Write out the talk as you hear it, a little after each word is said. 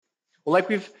Well, like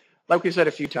we've said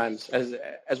a few times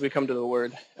as we come to the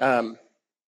Word,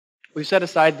 we've set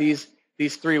aside these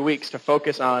 3 weeks to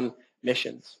focus on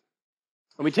missions.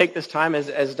 And we take this time,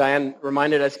 as Diane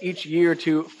reminded us, each year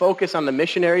to focus on the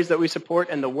missionaries that we support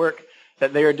and the work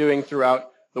that they are doing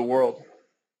throughout the world.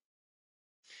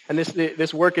 And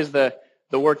this work is the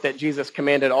work that Jesus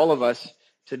commanded all of us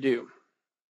to do.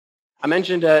 I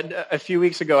mentioned a few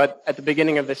weeks ago at the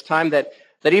beginning of this time that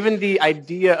even the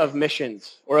idea of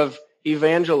missions or of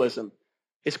evangelism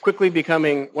is quickly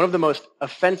becoming one of the most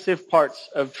offensive parts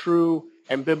of true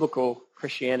and biblical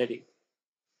Christianity.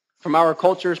 From our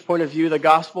culture's point of view, the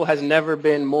gospel has never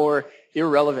been more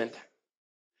irrelevant.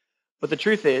 But the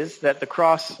truth is that the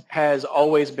cross has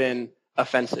always been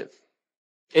offensive.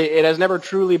 It has never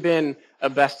truly been a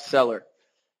bestseller,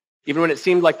 even when it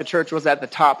seemed like the church was at the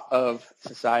top of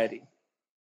society.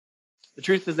 The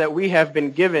truth is that we have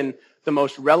been given the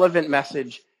most relevant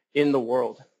message in the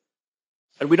world.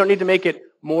 And we don't need to make it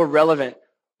more relevant.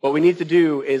 What we need to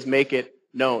do is make it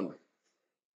known.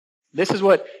 This is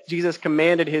what Jesus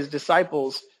commanded his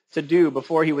disciples to do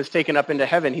before he was taken up into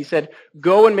heaven. He said,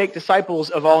 "Go and make disciples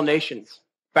of all nations,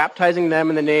 baptizing them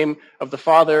in the name of the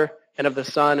Father and of the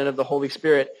Son and of the Holy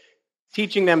Spirit,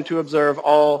 teaching them to observe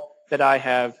all that I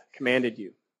have commanded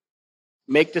you."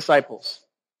 Make disciples.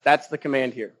 That's the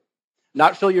command here.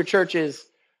 Not fill your churches,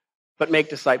 but make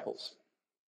disciples.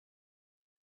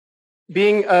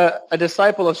 Being a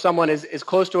disciple of someone is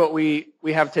close to what we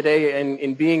have today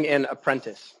in being an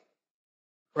apprentice.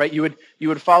 Right? You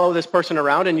would follow this person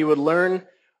around and you would learn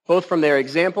both from their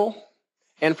example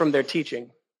and from their teaching.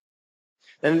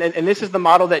 And this is the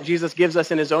model that Jesus gives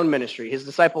us in his own ministry. His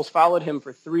disciples followed him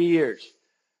for 3 years.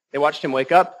 They watched him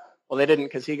wake up. Well, they didn't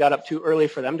because he got up too early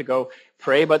for them to go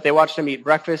pray, but they watched him eat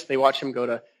breakfast. They watched him go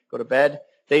to bed.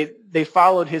 They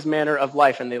followed his manner of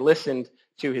life and they listened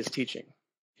to his teaching.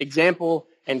 Example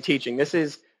and teaching. This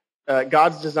is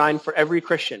God's design for every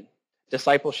Christian,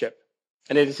 discipleship.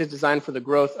 And it is his design for the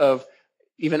growth of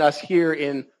even us here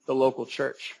in the local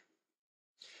church.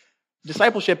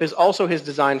 Discipleship is also his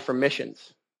design for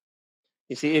missions.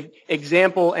 You see,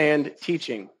 example and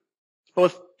teaching.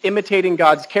 Both imitating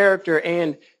God's character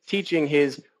and teaching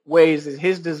his ways is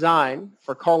his design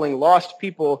for calling lost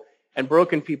people and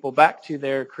broken people back to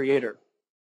their Creator,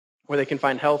 where they can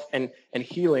find health and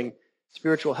healing,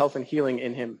 spiritual health and healing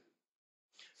in him.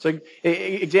 So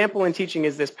example and teaching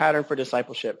is this pattern for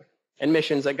discipleship and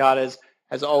missions that God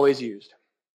has always used.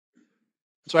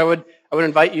 So I would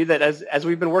invite you that as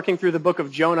we've been working through the book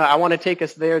of Jonah, I want to take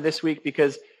us there this week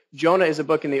because Jonah is a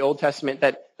book in the Old Testament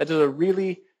that does a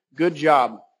really good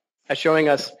job at showing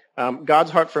us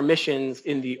God's heart for missions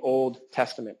in the Old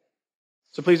Testament.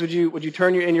 So please, would you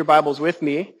turn in your Bibles with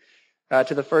me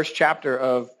to the first chapter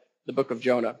of the book of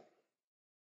Jonah.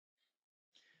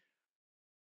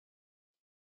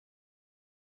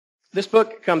 This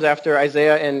book comes after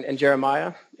Isaiah and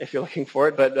Jeremiah, if you're looking for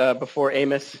it, but before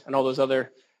Amos and all those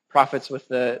other prophets with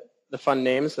the fun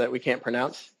names that we can't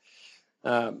pronounce.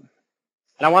 And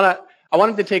I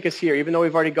wanted to take us here, even though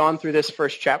we've already gone through this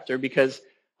first chapter, because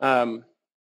the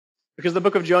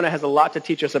book of Jonah has a lot to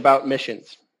teach us about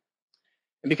missions.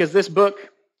 And because this book,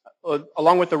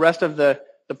 along with the rest of the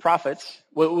prophets,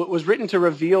 was written to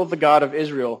reveal the God of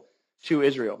Israel to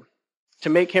Israel, to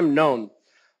make him known.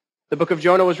 The book of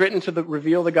Jonah was written to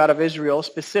reveal the God of Israel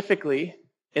specifically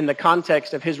in the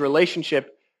context of his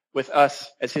relationship with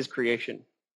us as his creation,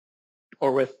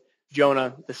 or with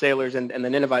Jonah, the sailors, and the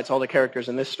Ninevites, all the characters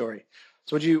in this story.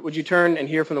 So would you turn and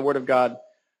hear from the Word of God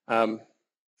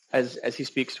as he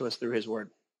speaks to us through his Word?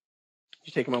 Would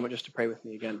you take a moment just to pray with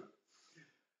me again?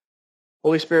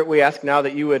 Holy Spirit, we ask now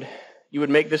that you would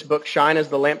make this book shine as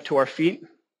the lamp to our feet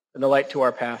and the light to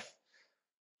our path.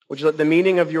 Would you let the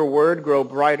meaning of your word grow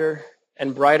brighter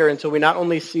and brighter until we not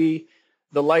only see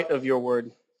the light of your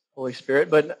word, Holy Spirit,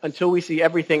 but until we see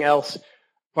everything else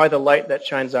by the light that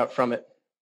shines out from it.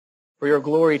 For your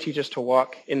glory, teach us to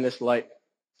walk in this light.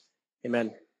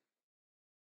 Amen.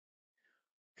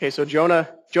 Okay, so Jonah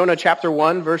chapter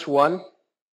 1, verse 1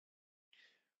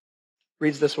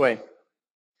 reads this way.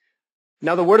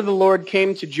 Now the word of the Lord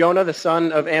came to Jonah, the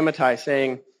son of Amittai,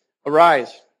 saying,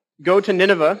 "Arise, go to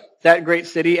Nineveh, that great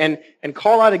city, and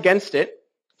call out against it,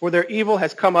 for their evil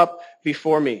has come up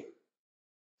before me."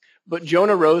 But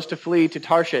Jonah rose to flee to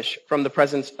Tarshish from the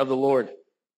presence of the Lord.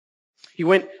 He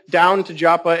went down to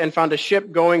Joppa and found a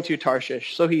ship going to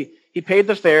Tarshish. So he paid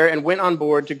the fare and went on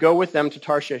board to go with them to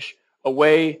Tarshish,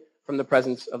 away from the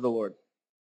presence of the Lord.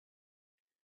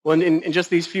 Well, in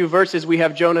just these few verses, we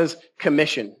have Jonah's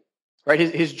commission, right?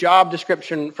 His job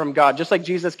description from God. Just like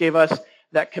Jesus gave us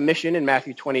that commission in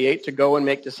Matthew 28 to go and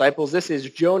make disciples. This is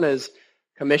Jonah's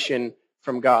commission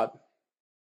from God.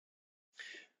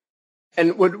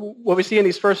 And what we see in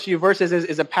these first few verses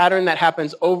is a pattern that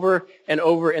happens over and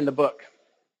over in the book.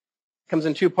 It comes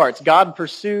in two parts. God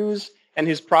pursues and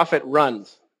his prophet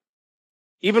runs.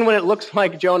 Even when it looks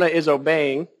like Jonah is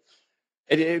obeying,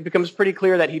 it becomes pretty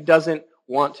clear that he doesn't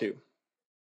want to.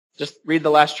 Just read the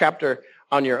last chapter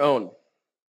on your own.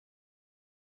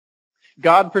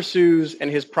 God pursues and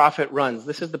his prophet runs.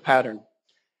 This is the pattern.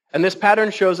 And this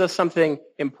pattern shows us something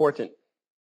important.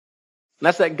 And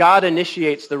that's that God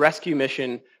initiates the rescue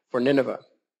mission for Nineveh.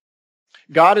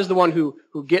 God is the one who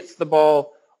gets the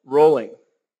ball rolling.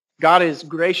 God is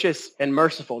gracious and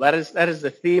merciful. That is the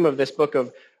theme of this book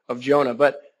of Jonah.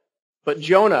 But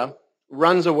Jonah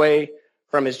runs away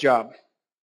from his job.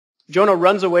 Jonah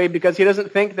runs away because he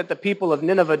doesn't think that the people of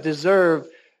Nineveh deserve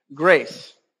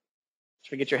grace.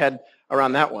 Try to get your head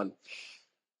around that one.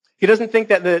 He doesn't think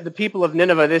that the people of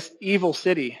Nineveh, this evil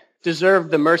city, deserve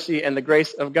the mercy and the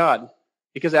grace of God.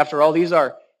 Because after all, these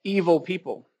are evil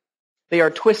people. They are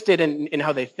twisted in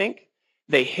how they think.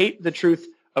 They hate the truth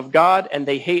of God, and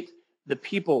they hate the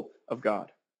people of God.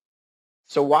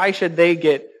 So why should they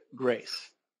get grace?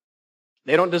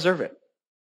 They don't deserve it.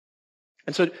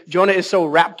 And so Jonah is so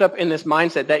wrapped up in this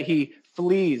mindset that he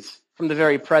flees from the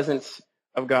very presence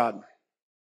of God.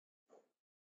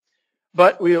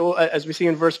 But as we see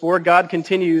in verse 4, God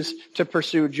continues to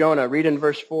pursue Jonah. Read in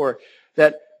verse 4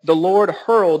 that the Lord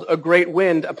hurled a great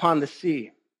wind upon the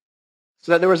sea,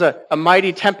 so that there was a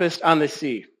mighty tempest on the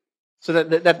sea, so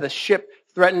that the ship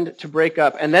threatened to break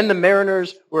up. And then the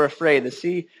mariners were afraid.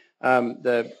 The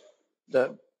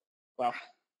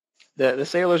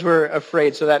sailors were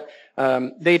afraid, so that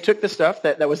they took the stuff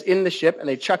that was in the ship and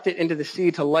they chucked it into the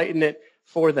sea to lighten it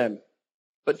for them.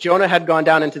 But Jonah had gone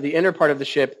down into the inner part of the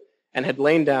ship and had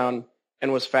lain down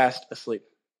and was fast asleep.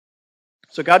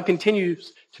 So God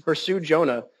continues to pursue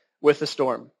Jonah with the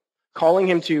storm, calling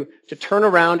him to turn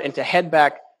around and to head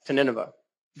back to Nineveh.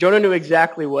 Jonah knew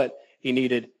exactly what he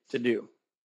needed to do.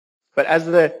 But as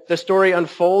the story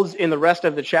unfolds in the rest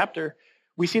of the chapter,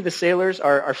 we see the sailors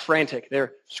are frantic.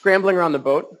 They're scrambling around the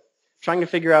boat, trying to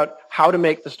figure out how to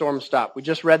make the storm stop. We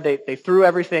just read they threw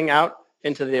everything out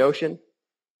into the ocean.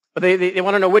 But they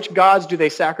want to know, which gods do they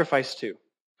sacrifice to?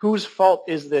 Whose fault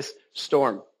is this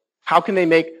storm? How can they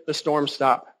make the storm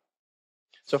stop?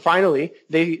 So finally,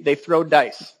 they throw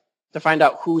dice to find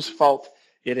out whose fault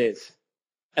it is.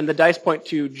 And the dice point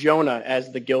to Jonah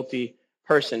as the guilty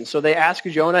person. So they ask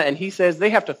Jonah, and he says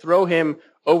they have to throw him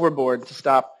overboard to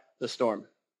stop the storm.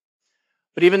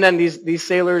 But even then, these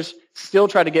sailors still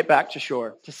try to get back to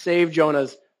shore to save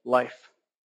Jonah's life.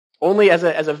 Only as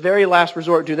a very last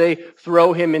resort do they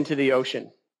throw him into the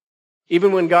ocean.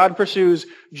 Even when God pursues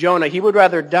Jonah, he would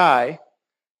rather die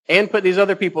and put these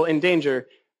other people in danger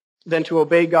than to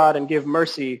obey God and give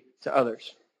mercy to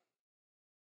others.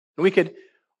 We could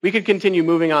continue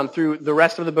moving on through the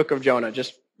rest of the book of Jonah,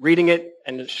 just reading it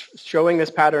and showing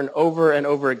this pattern over and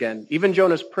over again. Even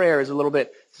Jonah's prayer is a little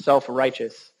bit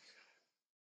self-righteous.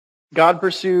 God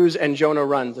pursues and Jonah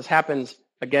runs. This happens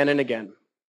again and again.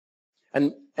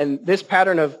 And this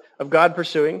pattern of God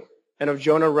pursuing and of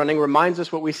Jonah running reminds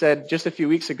us what we said just a few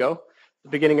weeks ago, the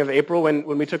beginning of April,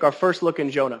 when we took our first look in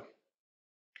Jonah.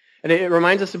 And it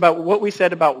reminds us about what we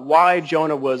said about why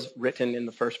Jonah was written in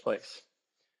the first place.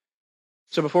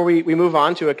 So before we move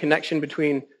on to a connection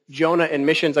between Jonah and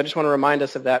missions, I just want to remind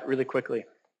us of that really quickly.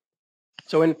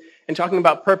 So in talking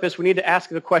about purpose, we need to ask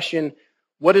the question,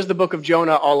 what is the book of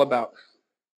Jonah all about?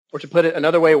 Or to put it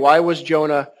another way, why was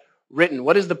Jonah written?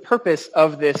 What is the purpose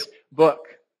of this book?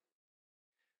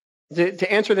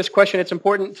 To answer this question, it's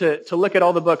important to look at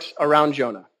all the books around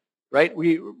Jonah, right?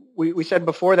 We said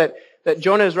before that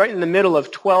Jonah is right in the middle of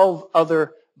 12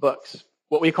 other books,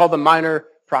 what we call the minor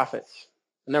prophets.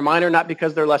 And they're minor not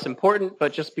because they're less important,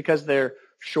 but just because they're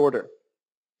shorter.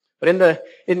 But in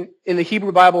the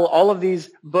Hebrew Bible, all of these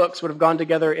books would have gone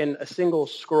together in a single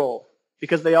scroll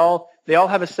because they all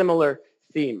have a similar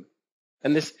theme.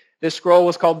 And this scroll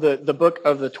was called the Book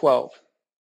of the 12.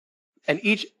 And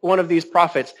each one of these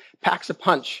prophets packs a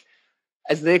punch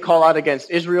as they call out against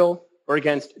Israel or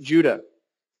against Judah,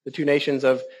 the two nations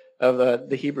of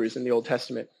the Hebrews in the Old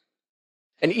Testament.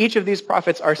 And each of these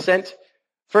prophets are sent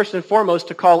first and foremost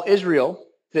to call Israel,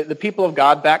 the people of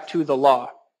God, back to the law,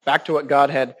 back to what God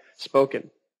had spoken.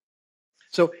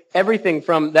 So everything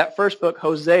from that first book,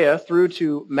 Hosea, through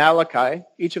to Malachi,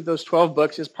 each of those 12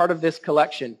 books is part of this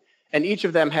collection, and each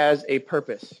of them has a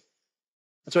purpose.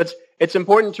 And so it's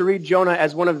important to read Jonah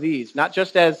as one of these, not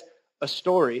just as a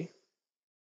story,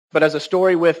 but as a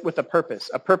story with a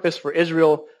purpose for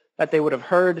Israel, that they would have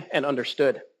heard and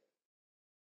understood.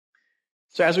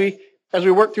 So as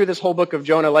we work through this whole book of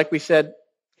Jonah, like we said,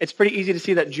 it's pretty easy to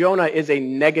see that Jonah is a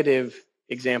negative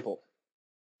example.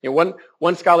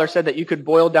 One scholar said that you could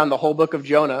boil down the whole book of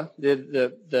Jonah.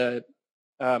 The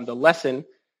lesson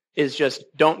is just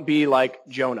don't be like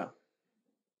Jonah.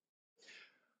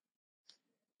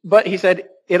 But he said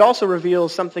it also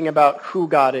reveals something about who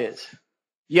God is.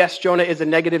 Yes, Jonah is a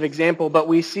negative example, but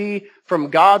we see from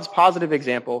God's positive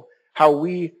example how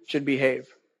we should behave.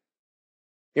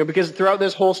 Because throughout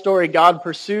this whole story, God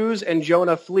pursues and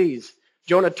Jonah flees.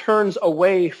 Jonah turns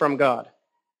away from God.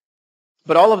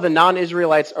 But all of the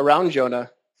non-Israelites around Jonah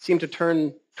seem to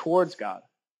turn towards God.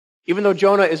 Even though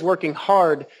Jonah is working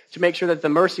hard to make sure that the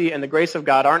mercy and the grace of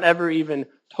God aren't ever even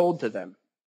told to them.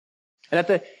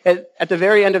 And at the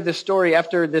very end of this story,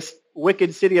 after this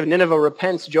wicked city of Nineveh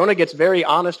repents, Jonah gets very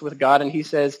honest with God and he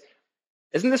says,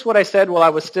 "Isn't this what I said while I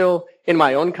was still in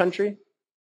my own country?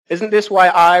 Isn't this why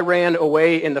I ran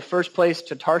away in the first place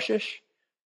to Tarshish?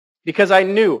 Because I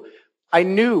knew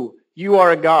you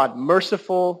are a God,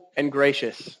 merciful and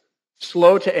gracious,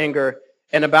 slow to anger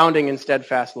and abounding in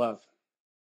steadfast love."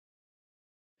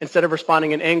 Instead of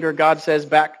responding in anger, God says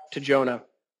back to Jonah,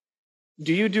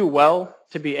 "Do you do well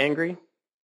to be angry?"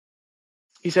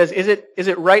 He says, is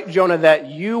it right, Jonah, that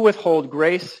you withhold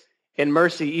grace and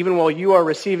mercy even while you are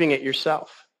receiving it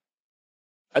yourself?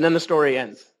 And then the story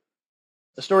ends.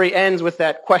 The story ends with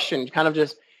that question kind of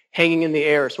just hanging in the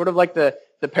air, sort of like the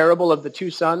parable of the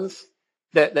two sons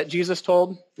that Jesus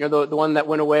told, the one that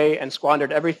went away and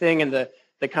squandered everything and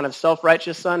the kind of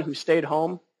self-righteous son who stayed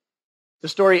home. The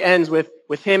story ends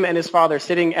with him and his father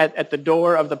sitting at the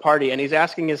door of the party, and he's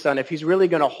asking his son if he's really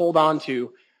going to hold on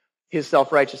to his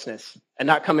self-righteousness and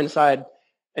not come inside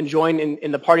and join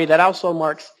in the party that also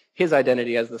marks his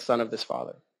identity as the son of this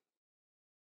father.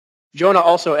 Jonah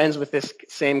also ends with this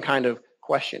same kind of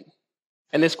question.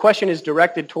 And this question is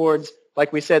directed towards,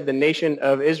 like we said, the nation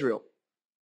of Israel.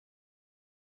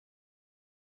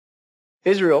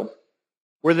 Israel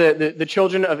were the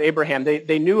children of Abraham.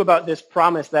 They knew about this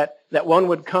promise that one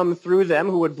would come through them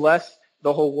who would bless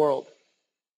the whole world.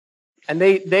 And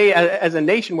they as a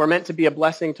nation, were meant to be a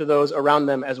blessing to those around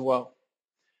them as well.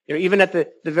 Even at the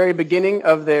very beginning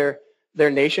of their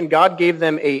nation, God gave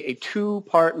them a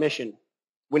two-part mission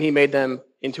when he made them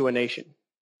into a nation.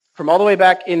 From all the way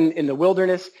back in the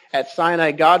wilderness at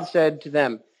Sinai, God said to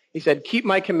them, he said, "Keep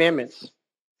my commandments,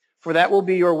 for that will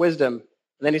be your wisdom."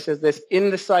 And then he says this, "In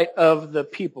the sight of the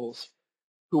peoples,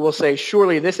 who will say,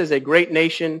 surely this is a great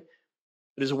nation,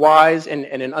 it is wise and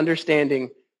an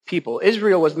understanding people."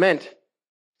 Israel was meant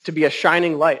to be a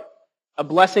shining light, a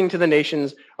blessing to the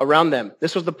nations around them.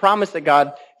 This was the promise that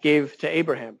God gave to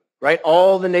Abraham, right?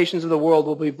 All the nations of the world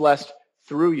will be blessed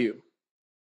through you.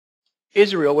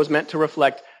 Israel was meant to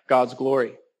reflect God's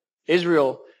glory.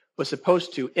 Israel was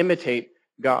supposed to imitate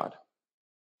God,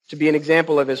 to be an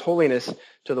example of his holiness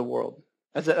to the world.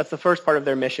 That's the first part of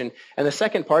their mission. And the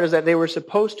second part is that they were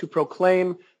supposed to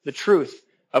proclaim the truth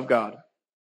of God.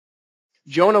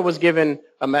 Jonah was given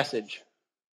a message.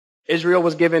 Israel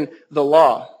was given the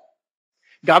law.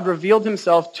 God revealed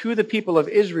himself to the people of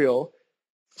Israel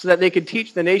so that they could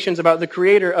teach the nations about the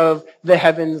creator of the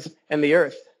heavens and the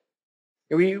earth.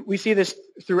 We see this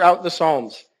throughout the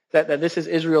Psalms, that this is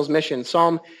Israel's mission.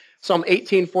 Psalm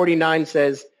 18:49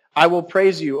 says, "I will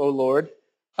praise you, O Lord,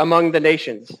 among the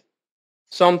nations."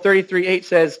 Psalm 33:8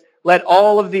 says, "Let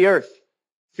all of the earth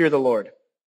fear the Lord."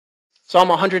 Psalm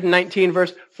 119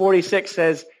 verse 46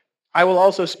 says, "I will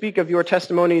also speak of your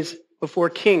testimonies before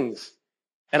kings,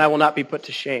 and I will not be put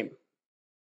to shame."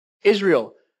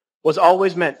 Israel was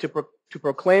always meant to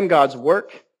proclaim God's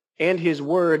work and his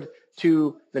word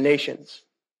to the nations.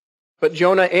 But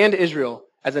Jonah and Israel,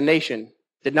 as a nation,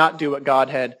 did not do what God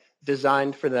had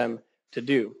designed for them to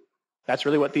do. That's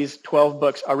really what these 12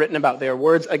 books are written about. They are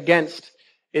words against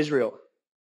Israel.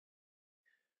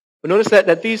 But notice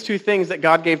that these two things that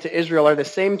God gave to Israel are the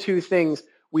same two things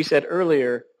we said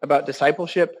earlier about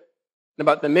discipleship and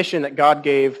about the mission that God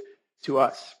gave to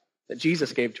us, that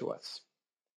Jesus gave to us.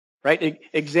 Right?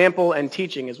 Example and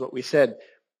teaching is what we said.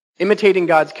 Imitating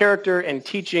God's character and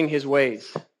teaching his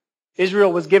ways.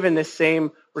 Israel was given this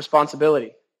same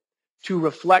responsibility, to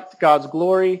reflect God's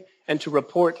glory and to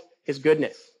report his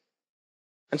goodness.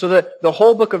 And so the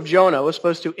whole book of Jonah was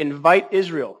supposed to invite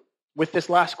Israel with this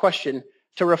last question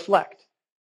to reflect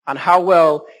on how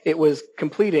well it was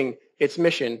completing its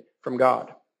mission from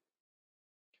God.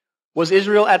 Was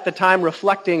Israel at the time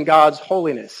reflecting God's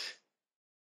holiness?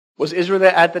 Was Israel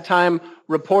at the time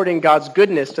reporting God's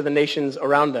goodness to the nations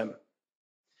around them?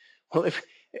 Well, if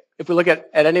we look at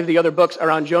any of the other books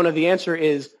around Jonah, the answer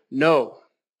is no.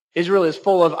 Israel is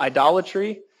full of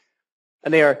idolatry,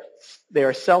 and they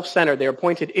are self-centered. They are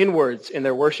pointed inwards in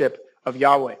their worship of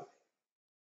Yahweh.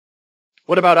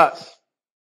 What about us?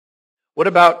 What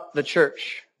about the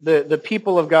church, the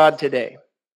people of God today?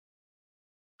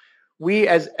 We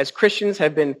as Christians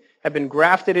have been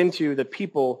grafted into the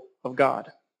people of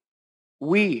God.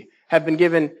 We have been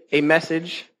given a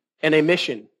message and a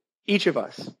mission, each of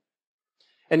us.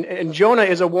 And Jonah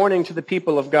is a warning to the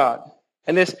people of God.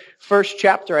 And this first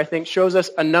chapter, I think, shows us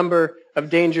a number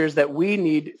of dangers that we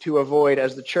need to avoid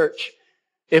as the church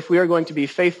if we are going to be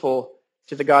faithful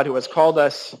to the God who has called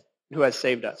us and who has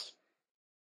saved us.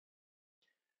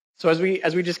 So as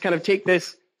we just kind of take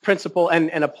this principle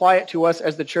and apply it to us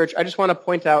as the church, I just want to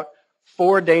point out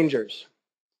 4 dangers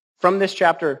from this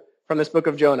chapter, from this book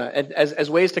of Jonah, as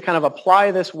ways to kind of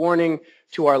apply this warning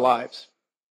to our lives.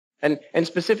 And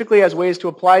specifically as ways to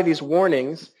apply these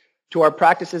warnings to our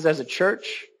practices as a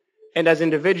church and as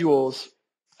individuals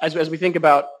as we think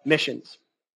about missions.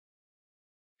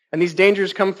 And these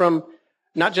dangers come from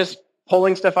not just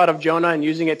pulling stuff out of Jonah and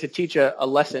using it to teach a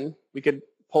lesson. We could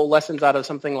pull lessons out of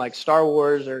something like Star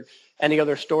Wars or any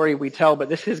other story we tell, but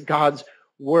this is God's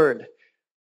word.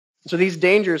 So these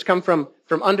dangers come from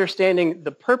understanding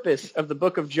the purpose of the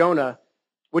book of Jonah,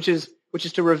 which is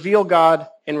to reveal God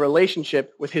in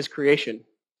relationship with his creation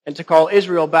and to call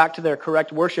Israel back to their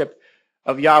correct worship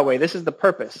of Yahweh. This is the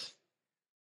purpose.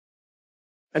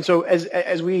 And so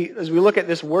as we look at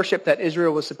this worship that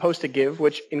Israel was supposed to give,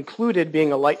 which included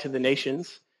being a light to the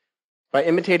nations, by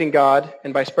imitating God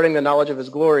and by spreading the knowledge of his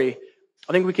glory,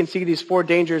 I think we can see these 4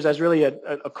 dangers as really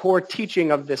a core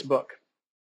teaching of this book.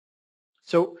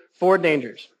 So 4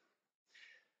 dangers.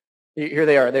 Here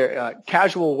they are. They're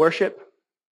casual worship,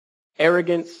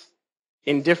 arrogance,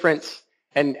 indifference,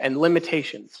 and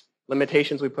limitations.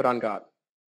 Limitations we put on God.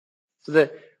 So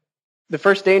the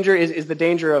first danger is the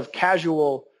danger of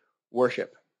casual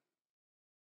worship.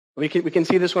 We can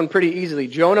see this one pretty easily.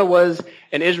 Jonah was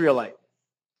an Israelite.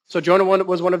 So Jonah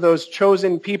was one of those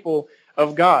chosen people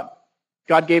of God.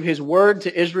 God gave his word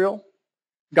to Israel.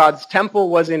 God's temple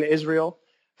was in Israel.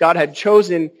 God had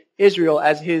chosen Israel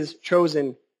as his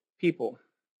chosen people.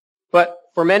 But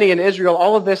for many in Israel,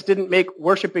 all of this didn't make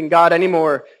worshiping God any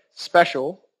more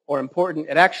special or important.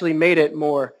 It actually made it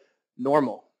more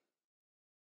normal.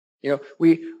 You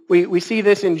know, we see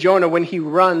this in Jonah when he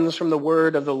runs from the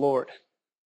word of the Lord.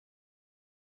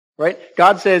 Right?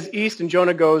 God says east and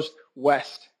Jonah goes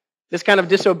west. This kind of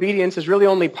disobedience is really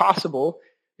only possible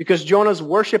because Jonah's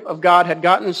worship of God had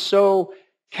gotten so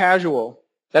casual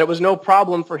that it was no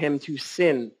problem for him to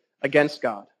sin against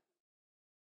God.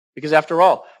 Because after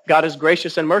all, God is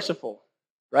gracious and merciful,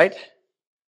 right?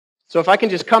 So if I can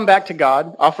just come back to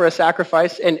God, offer a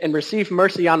sacrifice, and receive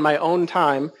mercy on my own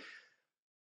time,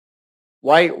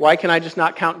 why can I just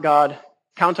not count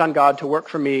on God to work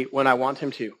for me when I want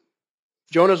him to?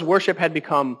 Jonah's worship had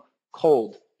become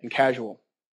cold and casual.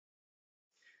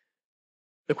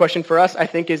 The question for us, I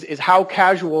think, is how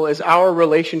casual is our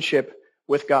relationship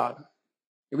with God?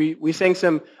 We sang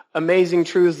some amazing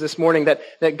truths this morning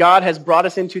that God has brought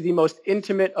us into the most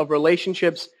intimate of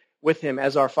relationships with him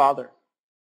as our Father.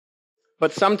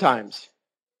 But sometimes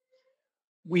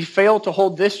we fail to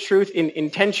hold this truth in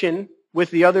tension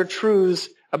with the other truths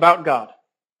about God,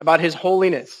 about his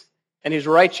holiness and his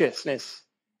righteousness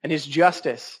and his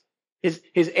justice,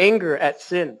 his anger at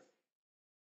sin.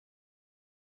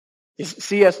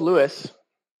 C.S. Lewis,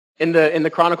 in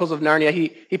the Chronicles of Narnia,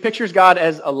 he pictures God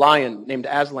as a lion named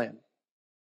Aslan.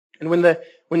 And when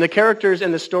the characters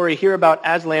in the story hear about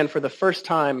Aslan for the first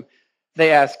time,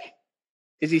 they ask,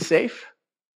 is he safe?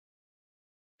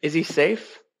 Is he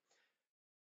safe?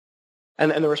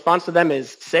 And the response to them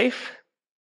is, safe?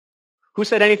 Who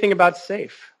said anything about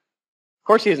safe? Of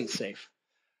course he isn't safe.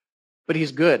 But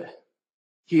he's good.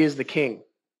 He is the king.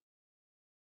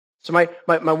 So my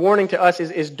warning to us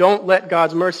is don't let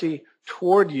God's mercy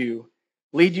toward you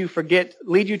lead you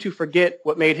to forget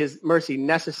what made his mercy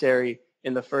necessary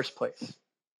in the first place.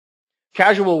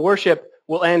 Casual worship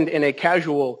will end in a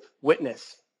casual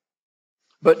witness.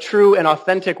 But true and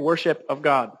authentic worship of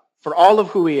God, for all of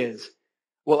who he is,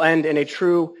 will end in a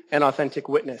true and authentic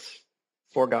witness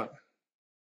for God.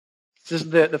 This is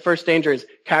the first danger is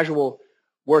casual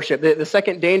worship. The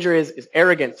second danger is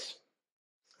arrogance.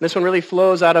 This one really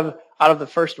flows out of the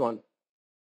first one.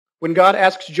 When God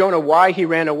asks Jonah why he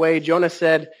ran away, Jonah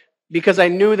said, because I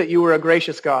knew that you were a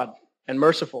gracious God and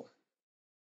merciful,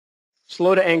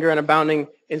 slow to anger and abounding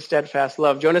in steadfast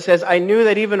love. Jonah says, I knew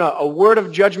that even a word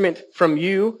of judgment from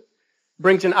you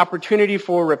brings an opportunity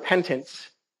for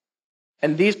repentance,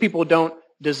 and these people don't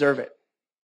deserve it.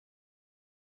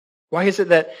 Why is it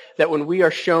that when we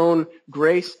are shown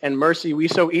grace and mercy, we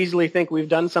so easily think we've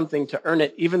done something to earn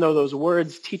it, even though those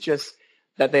words teach us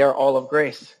that they are all of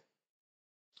grace?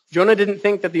 Jonah didn't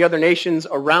think that the other nations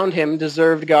around him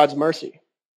deserved God's mercy.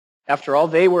 After all,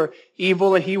 they were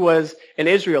evil and he was an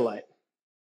Israelite.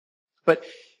 But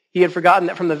he had forgotten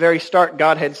that from the very start,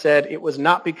 God had said, it was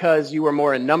not because you were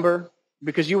more in number,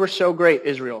 because you were so great,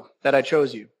 Israel, that I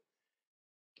chose you,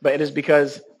 but it is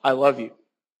because I love you.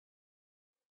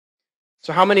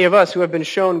 So how many of us who have been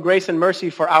shown grace and mercy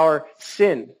for our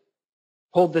sin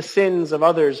hold the sins of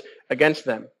others against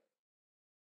them?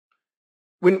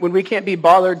 When we can't be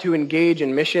bothered to engage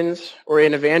in missions or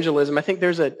in evangelism, I think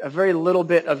there's a very little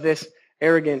bit of this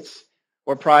arrogance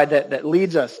or pride that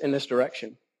leads us in this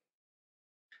direction.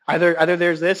 Either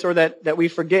there's this or that we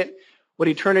forget what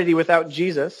eternity without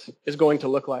Jesus is going to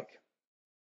look like.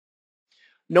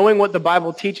 Knowing what the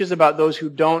Bible teaches about those who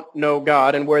don't know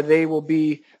God and where they will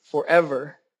be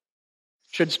forever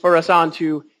should spur us on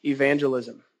to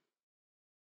evangelism.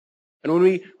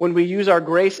 And when we use our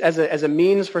grace as a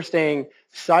means for staying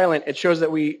silent, it shows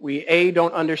that we A,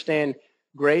 don't understand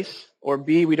grace, or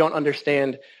B, we don't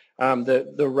understand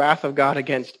the wrath of God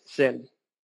against sin.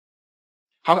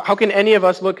 How can any of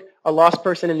us look a lost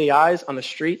person in the eyes on the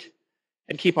street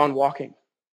and keep on walking?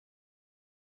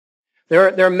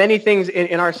 There are many things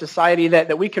in our society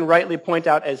that we can rightly point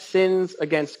out as sins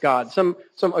against God, some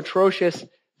atrocious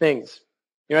things.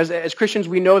 You know, as Christians,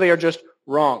 we know they are just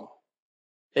wrong.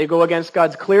 They go against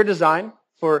God's clear design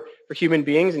for human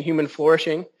beings and human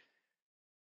flourishing.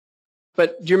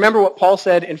 But do you remember what Paul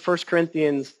said in 1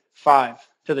 Corinthians 5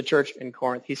 to the church in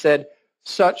Corinth? He said,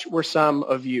 such were some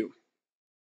of you.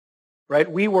 Right?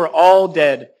 We were all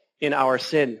dead in our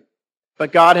sin,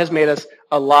 but God has made us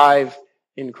alive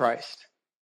in Christ.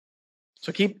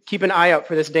 So keep an eye out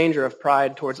for this danger of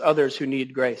pride towards others who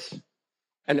need grace.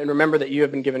 And remember that you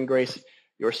have been given grace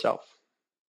yourself.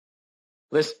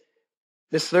 This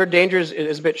third danger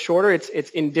is a bit shorter. It's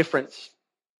indifference.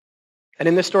 And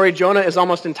in this story, Jonah is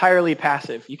almost entirely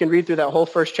passive. You can read through that whole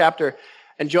first chapter,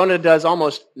 and Jonah does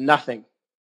almost nothing.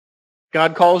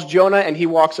 God calls Jonah, and he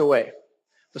walks away.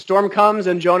 The storm comes,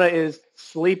 and Jonah is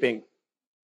sleeping.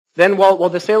 Then while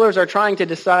the sailors are trying to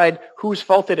decide whose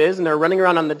fault it is, and they're running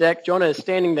around on the deck, Jonah is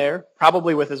standing there,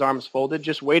 probably with his arms folded,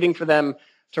 just waiting for them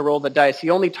to roll the dice.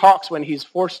 He only talks when he's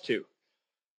forced to.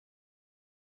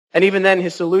 And even then,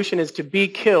 his solution is to be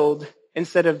killed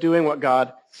instead of doing what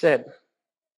God said.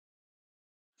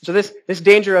 So this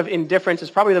danger of indifference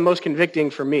is probably the most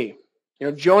convicting for me. You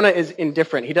know, Jonah is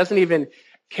indifferent. He doesn't even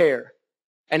care.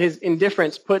 And his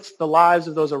indifference puts the lives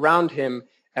of those around him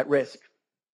at risk.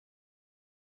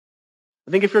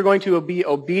 I think if you're going to be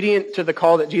obedient to the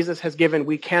call that Jesus has given,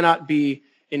 we cannot be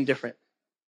indifferent.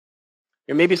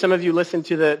 You know, maybe some of you listened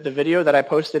to the video that I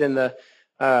posted in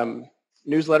the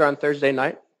newsletter on Thursday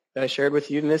night that I shared with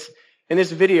you. In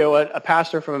this video, a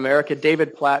pastor from America,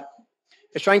 David Platt,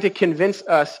 is trying to convince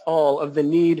us all of the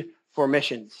need for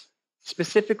missions,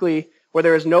 specifically where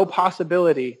there is no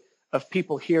possibility of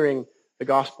people hearing the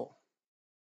gospel.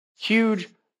 Huge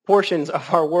portions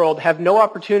of our world have no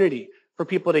opportunity for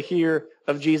people to hear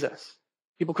of Jesus.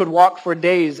 People could walk for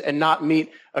days and not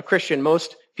meet a Christian.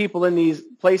 Most people in these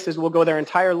places will go their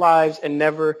entire lives and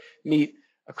never meet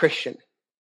a Christian.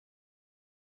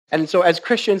 And so as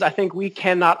Christians, I think we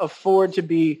cannot afford to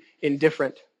be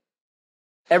indifferent.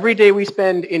 Every day we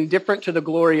spend indifferent to the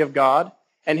glory of God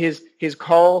and his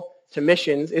call to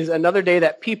missions is another day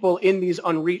that people in these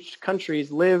unreached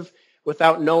countries live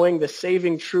without knowing the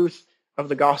saving truth of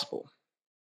the gospel.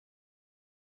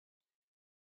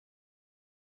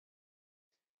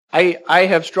 I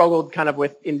have struggled kind of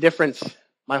with indifference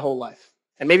my whole life.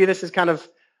 And maybe this is kind of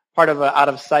part of a out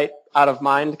of sight, out of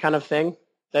mind kind of thing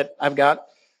that I've got.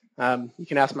 You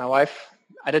can ask my wife.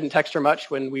 I didn't text her much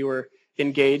when we were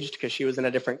engaged because she was in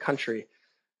a different country.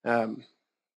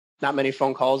 Not many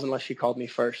phone calls unless she called me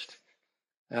first.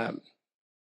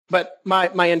 But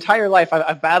my entire life,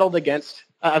 I've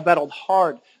battled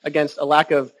hard against a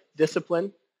lack of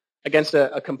discipline, against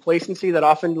a complacency that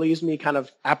often leaves me kind of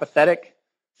apathetic,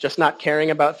 just not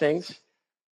caring about things.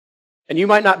 And you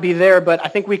might not be there, but I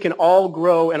think we can all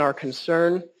grow in our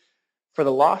concern for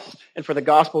the lost and for the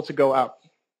gospel to go out.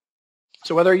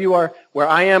 So whether you are where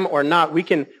I am or not, we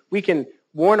can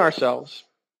warn ourselves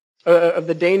of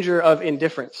the danger of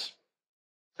indifference.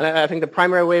 And I think the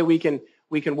primary way we can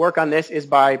work on this is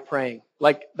by praying,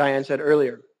 like Diane said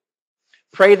earlier.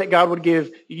 Pray that God would give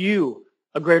you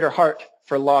a greater heart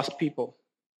for lost people.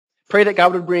 Pray that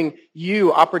God would bring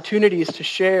you opportunities to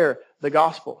share the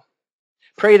gospel.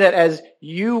 Pray that as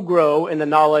you grow in the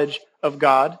knowledge of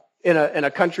God in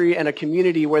a country and a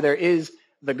community where there is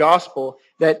the gospel,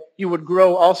 that you would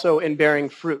grow also in bearing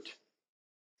fruit,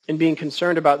 in being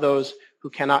concerned about those who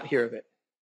cannot hear of it.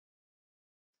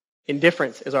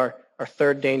 Indifference is our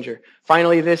third danger.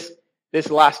 Finally, this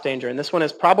last danger, and this one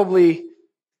is probably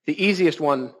the easiest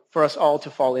one for us all to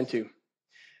fall into.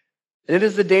 And it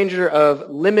is the danger of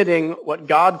limiting what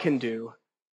God can do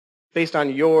based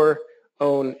on your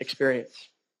own experience.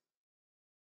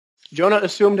 Jonah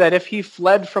assumed that if he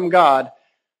fled from God,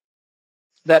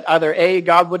 that either A,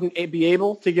 God wouldn't be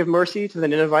able to give mercy to the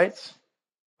Ninevites,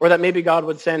 or that maybe God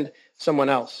would send someone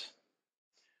else.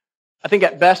 I think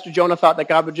at best, Jonah thought that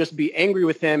God would just be angry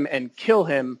with him and kill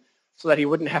him so that he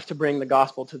wouldn't have to bring the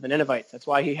gospel to the Ninevites. That's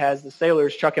why he has the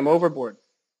sailors chuck him overboard.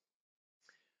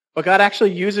 But God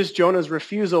actually uses Jonah's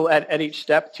refusal at each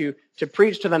step to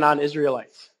preach to the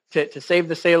non-Israelites, to save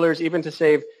the sailors, even to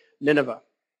save Nineveh.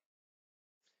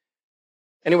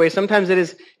 Anyway, sometimes it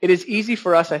is easy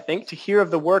for us, I think, to hear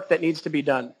of the work that needs to be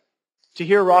done. To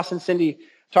hear Ross and Cindy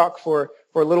talk for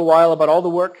a little while about all the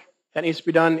work that needs to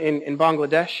be done in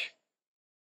Bangladesh.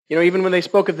 You know, even when they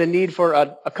spoke of the need for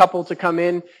a couple to come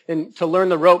in and to learn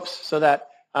the ropes so that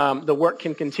the work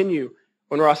can continue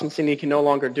when Ross and Cindy can no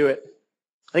longer do it.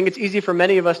 I think it's easy for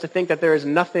many of us to think that there is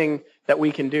nothing that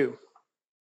we can do.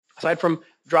 Aside from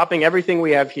dropping everything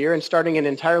we have here and starting an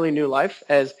entirely new life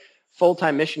as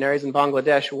full-time missionaries in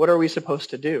Bangladesh, what are we supposed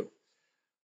to do?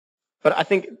 But I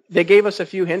think they gave us a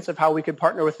few hints of how we could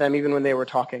partner with them even when they were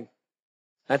talking. And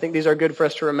I think these are good for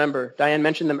us to remember. Diane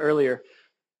mentioned them earlier.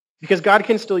 Because God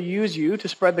can still use you to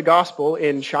spread the gospel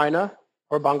in China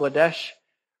or Bangladesh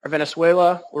or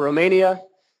Venezuela or Romania,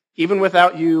 even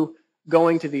without you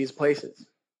going to these places.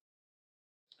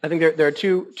 I think there are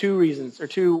two reasons or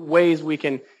two ways we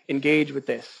can engage with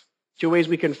this. Two ways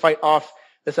we can fight off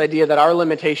this idea that our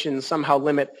limitations somehow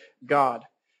limit God.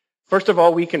 First of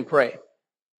all, we can pray.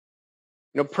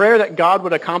 You know, prayer that God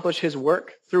would accomplish his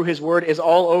work through his word is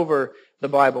all over the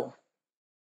Bible.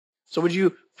 So would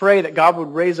you pray that God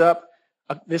would raise up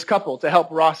this couple to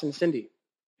help Ross and Cindy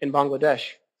in Bangladesh?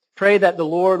 Pray that the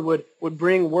Lord would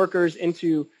bring workers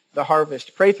into the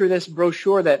harvest. Pray through this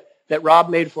brochure that Rob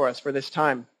made for us for this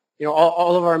time. You know,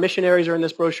 all of our missionaries are in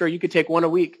this brochure. You could take one a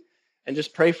week and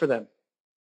just pray for them.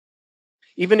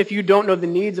 Even if you don't know the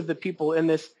needs of the people in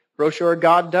this brochure,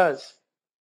 God does.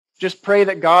 Just pray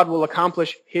that God will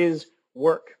accomplish his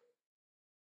work.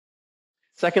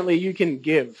 Secondly, you can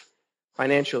give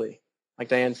financially, like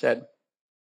Diane said.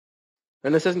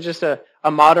 And this isn't just a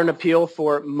modern appeal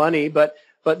for money, but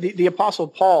the Apostle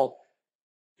Paul,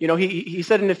 you know, he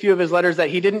said in a few of his letters that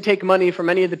he didn't take money from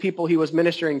any of the people he was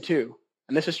ministering to.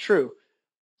 And this is true.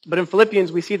 But in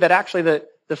Philippians, we see that actually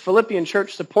the Philippian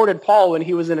church supported Paul when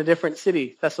he was in a different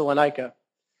city, Thessalonica.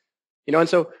 You know, and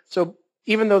so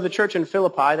even though the church in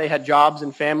Philippi, they had jobs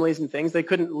and families and things, they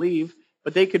couldn't leave,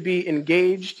 but they could be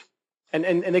engaged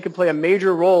and they could play a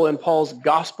major role in Paul's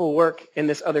gospel work in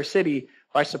this other city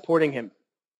by supporting him.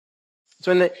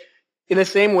 So in the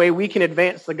same way, we can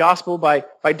advance the gospel by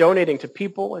donating to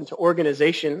people and to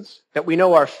organizations that we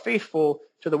know are faithful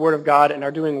to the word of God and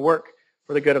are doing work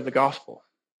for the good of the gospel.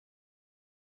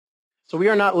 So we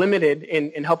are not limited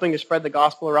in helping to spread the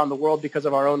gospel around the world because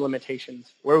of our own limitations,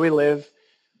 where we live,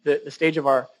 the stage of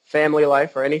our family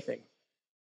life, or anything.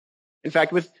 In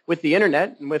fact, with the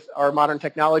internet and with our modern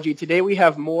technology, today we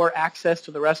have more access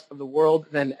to the rest of the world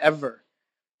than ever.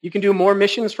 You can do more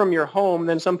missions from your home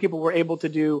than some people were able to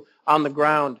do on the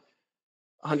ground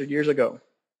 100 years ago.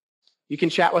 You can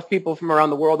chat with people from around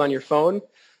the world on your phone.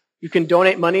 You can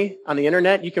donate money on the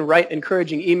internet. You can write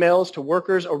encouraging emails to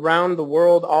workers around the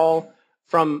world, all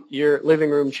from your living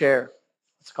room chair.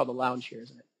 It's called the lounge here,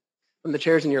 isn't it? From the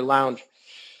chairs in your lounge.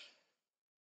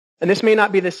 And this may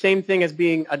not be the same thing as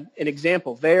being an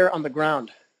example there on the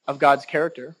ground of God's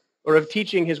character or of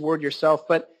teaching his word yourself,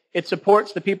 but it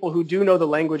supports the people who do know the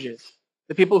languages,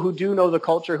 the people who do know the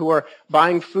culture, who are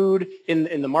buying food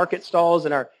in the market stalls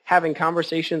and are having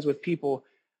conversations with people.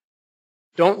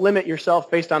 Don't limit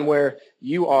yourself based on where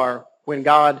you are when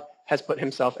God has put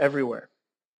himself everywhere.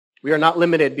 We are not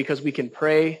limited because we can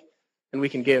pray and we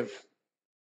can give.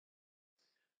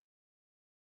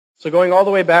 So going all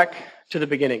the way back to the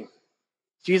beginning,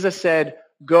 Jesus said,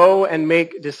 "Go and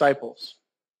make disciples."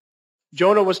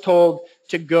 Jonah was told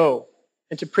to go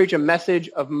and to preach a message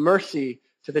of mercy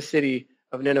to the city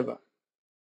of Nineveh.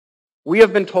 We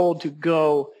have been told to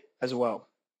go as well.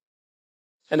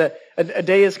 And a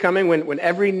day is coming when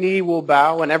every knee will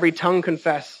bow and every tongue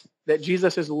confess that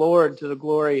Jesus is Lord to the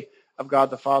glory of God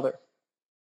the Father.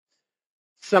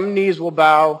 Some knees will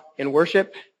bow in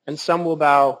worship and some will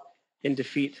bow in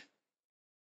defeat.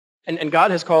 And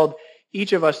God has called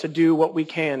each of us to do what we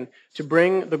can to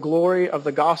bring the glory of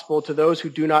the gospel to those who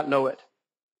do not know it.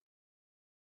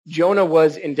 Jonah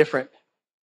was indifferent.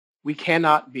 We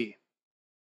cannot be.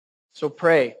 So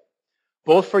pray,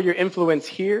 both for your influence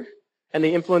here and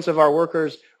the influence of our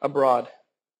workers abroad.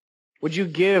 Would you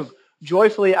give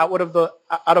joyfully out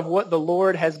of what the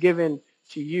Lord has given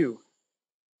to you?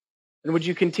 And would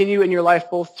you continue in your life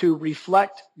both to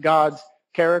reflect God's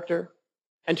character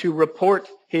and to report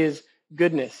his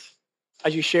goodness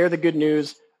as you share the good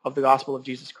news of the gospel of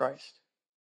Jesus Christ?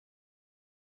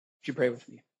 Would you pray with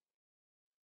me?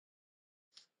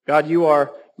 God, you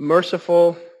are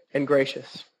merciful and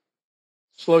gracious,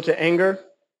 slow to anger,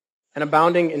 and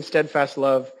abounding in steadfast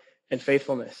love and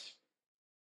faithfulness.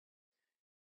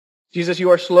 Jesus, you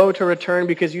are slow to return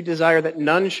because you desire that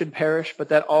none should perish, but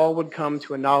that all would come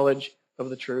to a knowledge of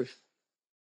the truth.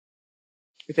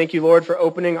 We thank you, Lord, for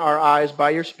opening our eyes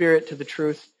by your Spirit to the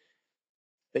truth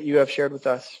that you have shared with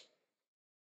us.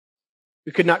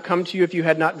 We could not come to you if you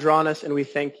had not drawn us, and we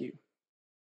thank you.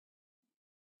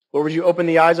 Lord, would you open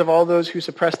the eyes of all those who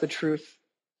suppress the truth,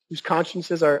 whose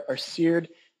consciences are seared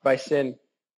by sin?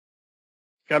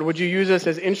 God, would you use us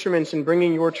as instruments in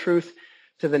bringing your truth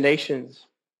to the nations?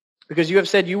 Because you have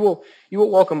said you will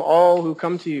welcome all who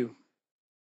come to you.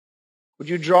 Would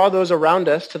you draw those around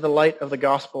us to the light of the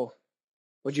gospel?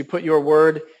 Would you put your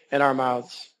word in our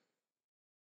mouths?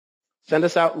 Send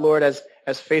us out, Lord,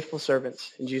 as faithful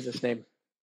servants. In Jesus' name,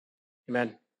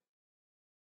 amen.